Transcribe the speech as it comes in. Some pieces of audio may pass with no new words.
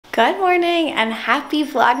Good morning and happy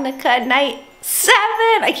VLOGnukkah night 7.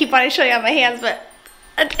 I keep wanting to show you on my hands, but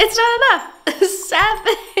it's not enough.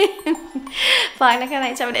 7. VLOGnukkah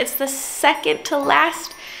night 7. It's the second to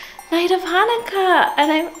last night of Hanukkah,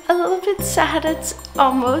 and I'm a little bit sad it's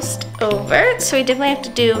almost over. So we definitely have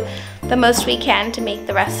to do the most we can to make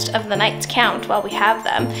the rest of the nights count while we have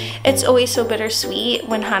them. It's always so bittersweet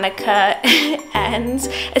when Hanukkah ends,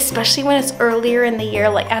 especially when it's earlier in the year,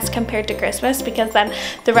 like as compared to Christmas, because then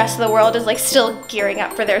the rest of the world is like still gearing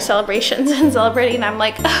up for their celebrations and celebrating, and I'm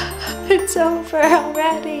like, oh, it's over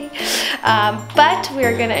already. But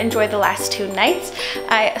we're gonna enjoy the last 2 nights.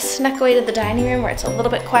 I snuck away to the dining room where it's a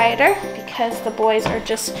little bit quieter because the boys are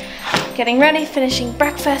just getting ready, finishing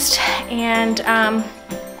breakfast, and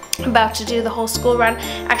about to do the whole school run.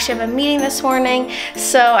 Actually, I have a meeting this morning,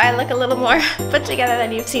 so I look a little more put together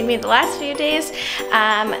than you've seen me the last few days.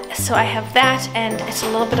 So I have that, and it's a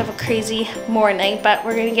little bit of a crazy morning, but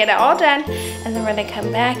we're gonna get it all done, and then we're gonna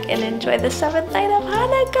come back and enjoy the 7th night of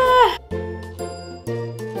Hanukkah.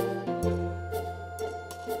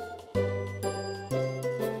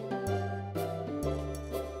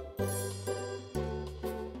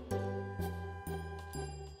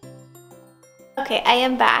 Okay, I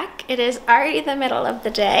am back. It is already the middle of the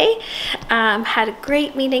day. Had a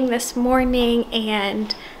great meeting this morning,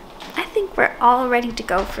 and I think we're all ready to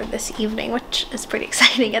go for this evening, which is pretty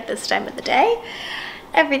exciting at this time of the day.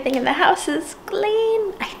 Everything in the house is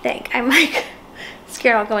clean, I think. I'm like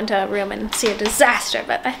scared I'll go into a room and see a disaster,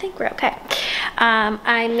 but I think we're okay.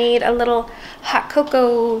 I made a little hot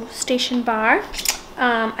cocoa station bar.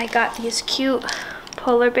 I got these cute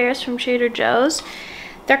polar bears from Trader Joe's.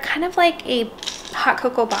 They're kind of like a hot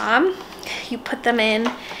cocoa bomb. You put them in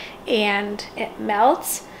and it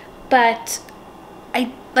melts, but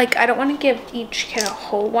I don't want to give each kid a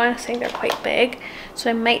whole one. I think they're quite big, so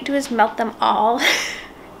I might do is melt them all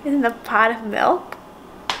in the pot of milk.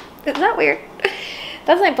 Isn't that weird?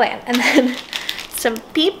 That's my plan. And then some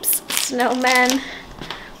peeps, snowmen,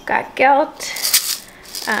 got gelt,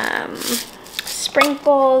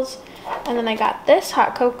 sprinkles. And then I got this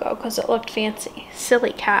hot cocoa because it looked fancy.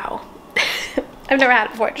 Silly cow. I've never had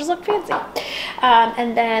it before. It just looked fancy.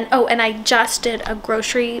 And then, oh, and I just did a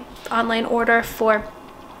grocery online order for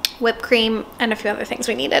whipped cream and a few other things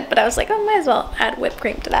we needed. But I was like, oh, might as well add whipped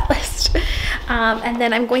cream to that list. And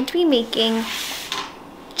then I'm going to be making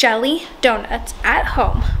jelly donuts at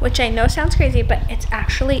home, which I know sounds crazy, but it's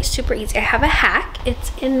actually super easy. I have a hack.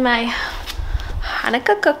 It's in my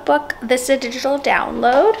Hanukkah cookbook. This is a digital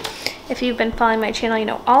download. If you've been following my channel, you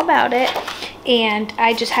know all about it. And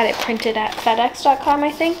I just had it printed at FedEx.com,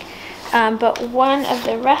 I think. But one of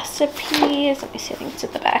the recipes, let me see, I think it's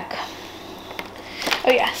at the back.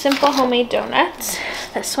 Oh yeah, simple homemade donuts.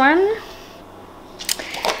 This one.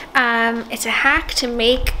 It's a hack to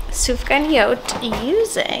make SUFGANIYOT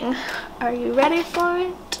using, are you ready for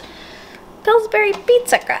it? Pillsbury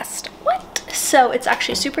pizza crust. What? So it's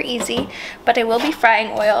actually super easy, but I will be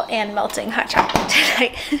frying oil and melting hot chocolate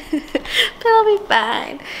tonight. But I'll be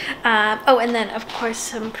fine. Oh, and then of course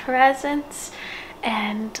some presents,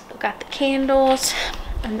 and we've got the candles,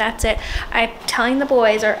 and that's it. I'm telling the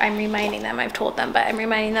boys, or I'm reminding them, I've told them, but I'm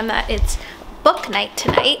reminding them that it's book night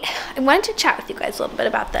tonight. I wanted to chat with you guys a little bit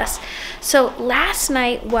about this. So last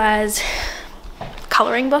night was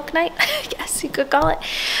coloring book night, I guess you could call it,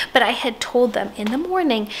 but I had told them in the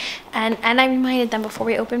morning, and I reminded them before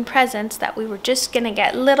we opened presents that we were just gonna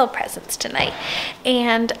get little presents tonight,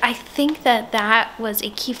 and I think that that was a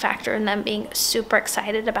key factor in them being super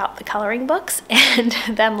excited about the coloring books and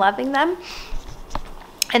them loving them.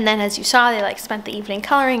 And then as you saw, they like spent the evening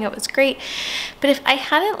coloring. It was great. But if I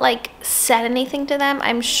hadn't like said anything to them,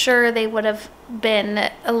 I'm sure they would have been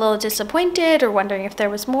a little disappointed or wondering if there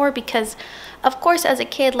was more, because of course as a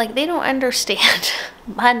kid, like, they don't understand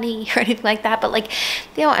money or anything like that, but like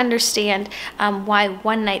they don't understand why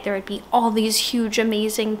one night there would be all these huge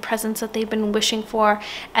amazing presents that they've been wishing for,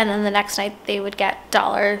 and then the next night they would get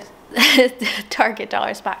Target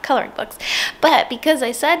dollar spot coloring books. But because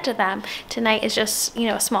I said to them tonight is just, you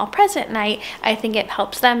know, a small present night, I think it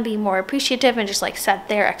helps them be more appreciative and just like set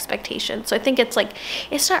their expectations. So I think it's like,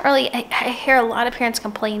 it's not really, I hear a lot of parents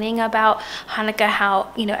complaining about Hanukkah,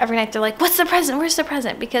 how, you know, every night they're like, what's the present, where's the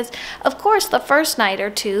present? Because of course the first night or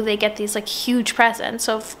two they get these like huge presents,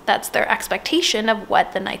 so that's their expectation of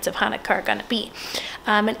what the nights of Hanukkah are going to be.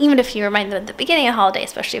 And even if you remind them at the beginning of the holiday,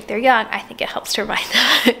 especially if they're young, I think it helps to remind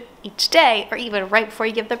them each day, or even right before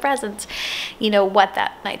you give the presents, you know, what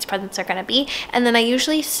that night's presents are going to be. And then I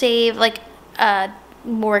usually save like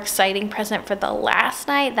more exciting present for the last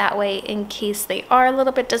night. That way, in case they are a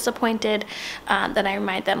little bit disappointed, then I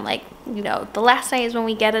remind them, like, you know, the last night is when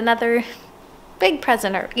we get another big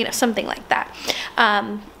present, or, you know, something like that.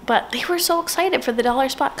 But they were so excited for the dollar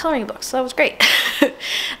spot coloring books, so that was great.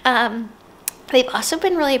 They've also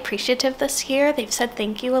been really appreciative this year. They've said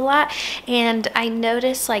thank you a lot, and I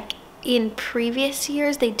noticed, like, in previous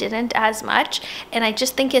years they didn't as much, and I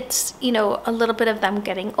just think it's, you know, a little bit of them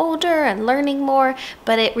getting older and learning more.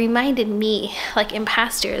 But it reminded me, like, in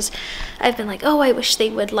past years I've been like, oh, I wish they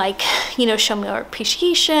would, like, you know, show me more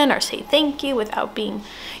appreciation or say thank you without being,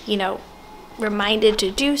 you know, reminded to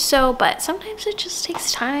do so. But sometimes it just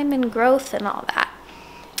takes time and growth and all that.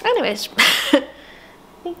 Anyways, I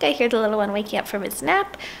think I hear the little one waking up from his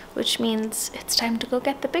nap, which means it's time to go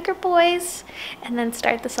get the bigger boys and then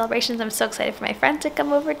start the celebrations. I'm so excited for my friend to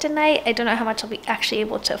come over tonight. I don't know how much I'll be actually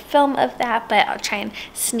able to film of that, but I'll try and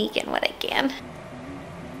sneak in what I can.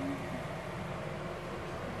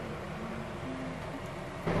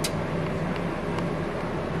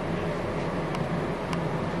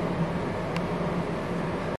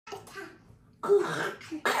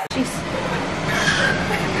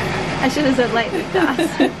 I should have said lightning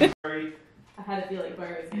fast. I had a feeling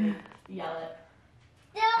Barry was gonna yell it.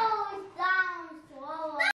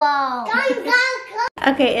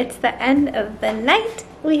 Okay, it's the end of the night.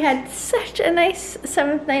 We had such a nice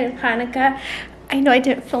 7th night of Hanukkah. I know I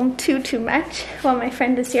didn't film too much while my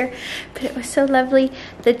friend was here, but it was so lovely.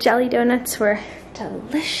 The jelly donuts were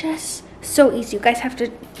delicious. So easy. You guys have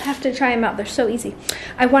to try them out. They're so easy.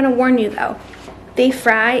 I want to warn you though, they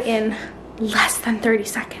fry in less than 30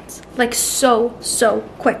 seconds. Like so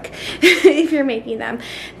quick. If you're making them,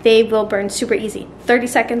 they will burn super easy. 30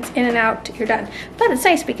 seconds in and out, you're done. But it's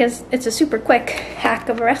nice because it's a super quick hack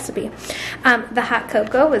of a recipe. The hot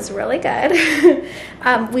cocoa was really good.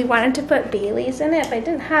 We wanted to put Bailey's in it, but I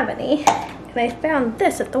didn't have any. And I found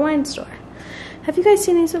this at the wine store. Have you guys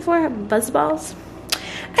seen these before? Buzz balls?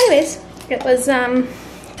 Anyways, it was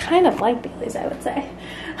kind of like Bailey's, I would say.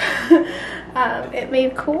 It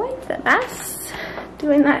made quite the mess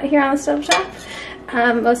doing that here on the stove top,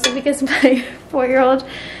 mostly because my 4-year-old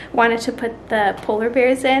wanted to put the polar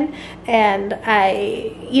bears in, and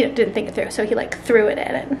I, you know, didn't think it through, so he like threw it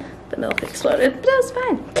in and the milk exploded, but it was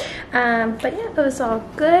fine. But yeah, it was all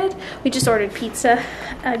good. We just ordered pizza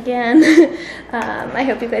again. I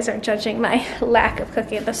hope you guys aren't judging my lack of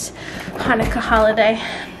cooking this Hanukkah holiday.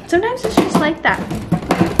 Sometimes it's just like that.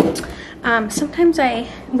 Sometimes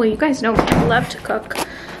well, you guys know me, I love to cook,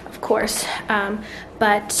 of course,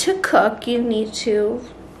 but to cook you need to,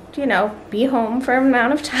 you know, be home for an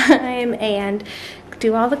amount of time and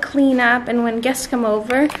do all the cleanup. And when guests come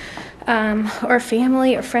over, or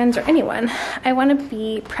family or friends or anyone, I want to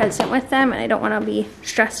be present with them, and I don't want to be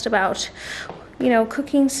stressed about, you know,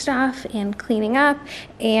 cooking stuff and cleaning up.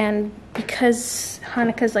 And because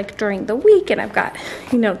Hanukkah's like during the week and I've got,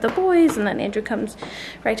 you know, the boys, and then Andrew comes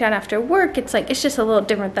right down after work, it's like, it's just a little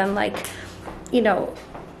different than, like, you know,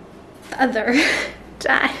 other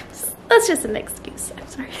times. That's just an excuse. I'm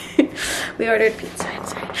sorry. We ordered pizza. I'm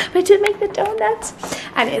sorry. But I did make the donuts.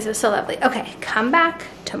 Anyways, it was so lovely. Okay, come back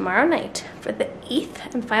tomorrow night for the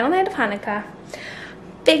 8th and final night of Hanukkah.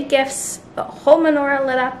 Big gifts, the whole menorah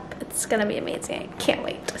lit up. It's gonna be amazing. I can't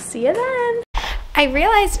wait to see you then. I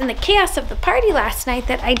realized in the chaos of the party last night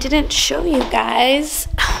that I didn't show you guys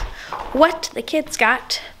what the kids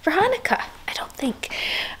got for Hanukkah. I don't think.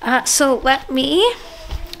 So let me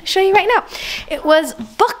show you right now. It was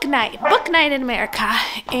book night in America,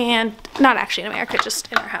 and not actually in America,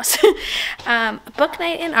 just in our house. Book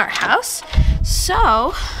night in our house.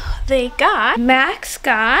 So Max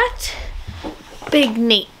got Big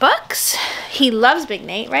Nate books. He loves Big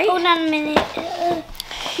Nate, right? Hold on a minute.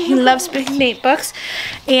 He loves Big Nate books,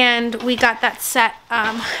 and we got that set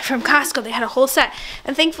from Costco. They had a whole set,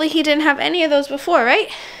 and thankfully he didn't have any of those before, right?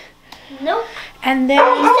 Nope. And then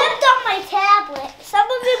except on my tablet. Some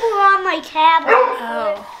of them were on my tablet.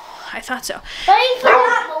 Oh, I thought so. But I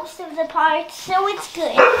forgot most of the parts, so it's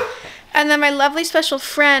good. And then my lovely special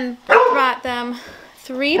friend brought them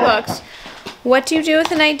 3 books. What do you do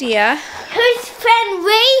with an idea? Her friend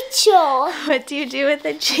Rachel. What do you do with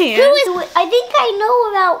a chance? I think I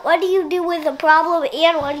know about what do you do with a problem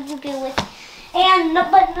and what do you do with,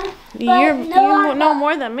 you know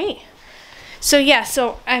more than me. So yeah,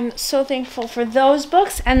 so I'm so thankful for those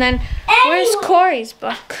books. And then where's Corey's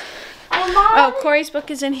book? Oh, Corey's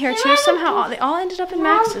book is in here too. Somehow they all ended up in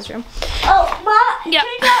Max's room. Oh, Mom, yep.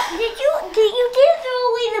 didn't throw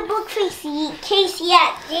away the book case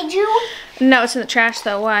yet, did you? No, it's in the trash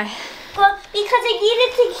though. Why? But because I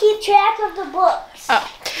needed to keep track of the books. Oh,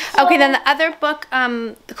 Okay, then the other book,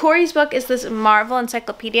 Corey's book is this Marvel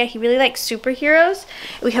encyclopedia. He really likes superheroes.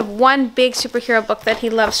 We have one big superhero book that he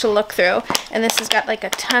loves to look through, and this has got like a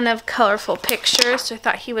ton of colorful pictures, so I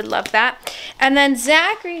thought he would love that. And then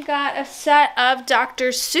Zachary got a set of Dr.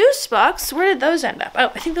 Seuss books. Where did those end up?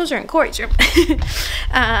 Oh, I think those are in Corey's room.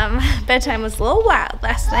 Bedtime was a little wild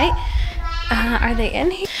last night. Are they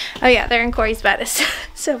in here? Oh yeah, they're in Corey's bed. It's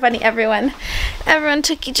so funny. Everyone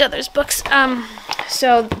took each other's books.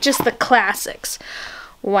 So just the classics.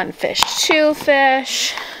 One Fish, Two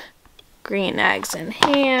Fish, Green Eggs and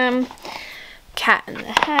Ham, Cat in the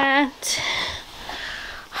Hat,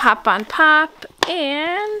 Hop on Pop,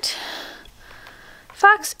 and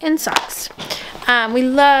Fox in Socks. We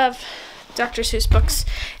love Dr. Seuss books,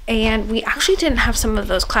 and we actually didn't have some of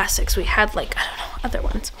those classics. We had like, I don't know, other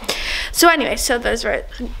ones. So anyway, so those were,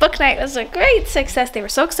 book night was a great success. They were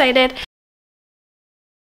so excited.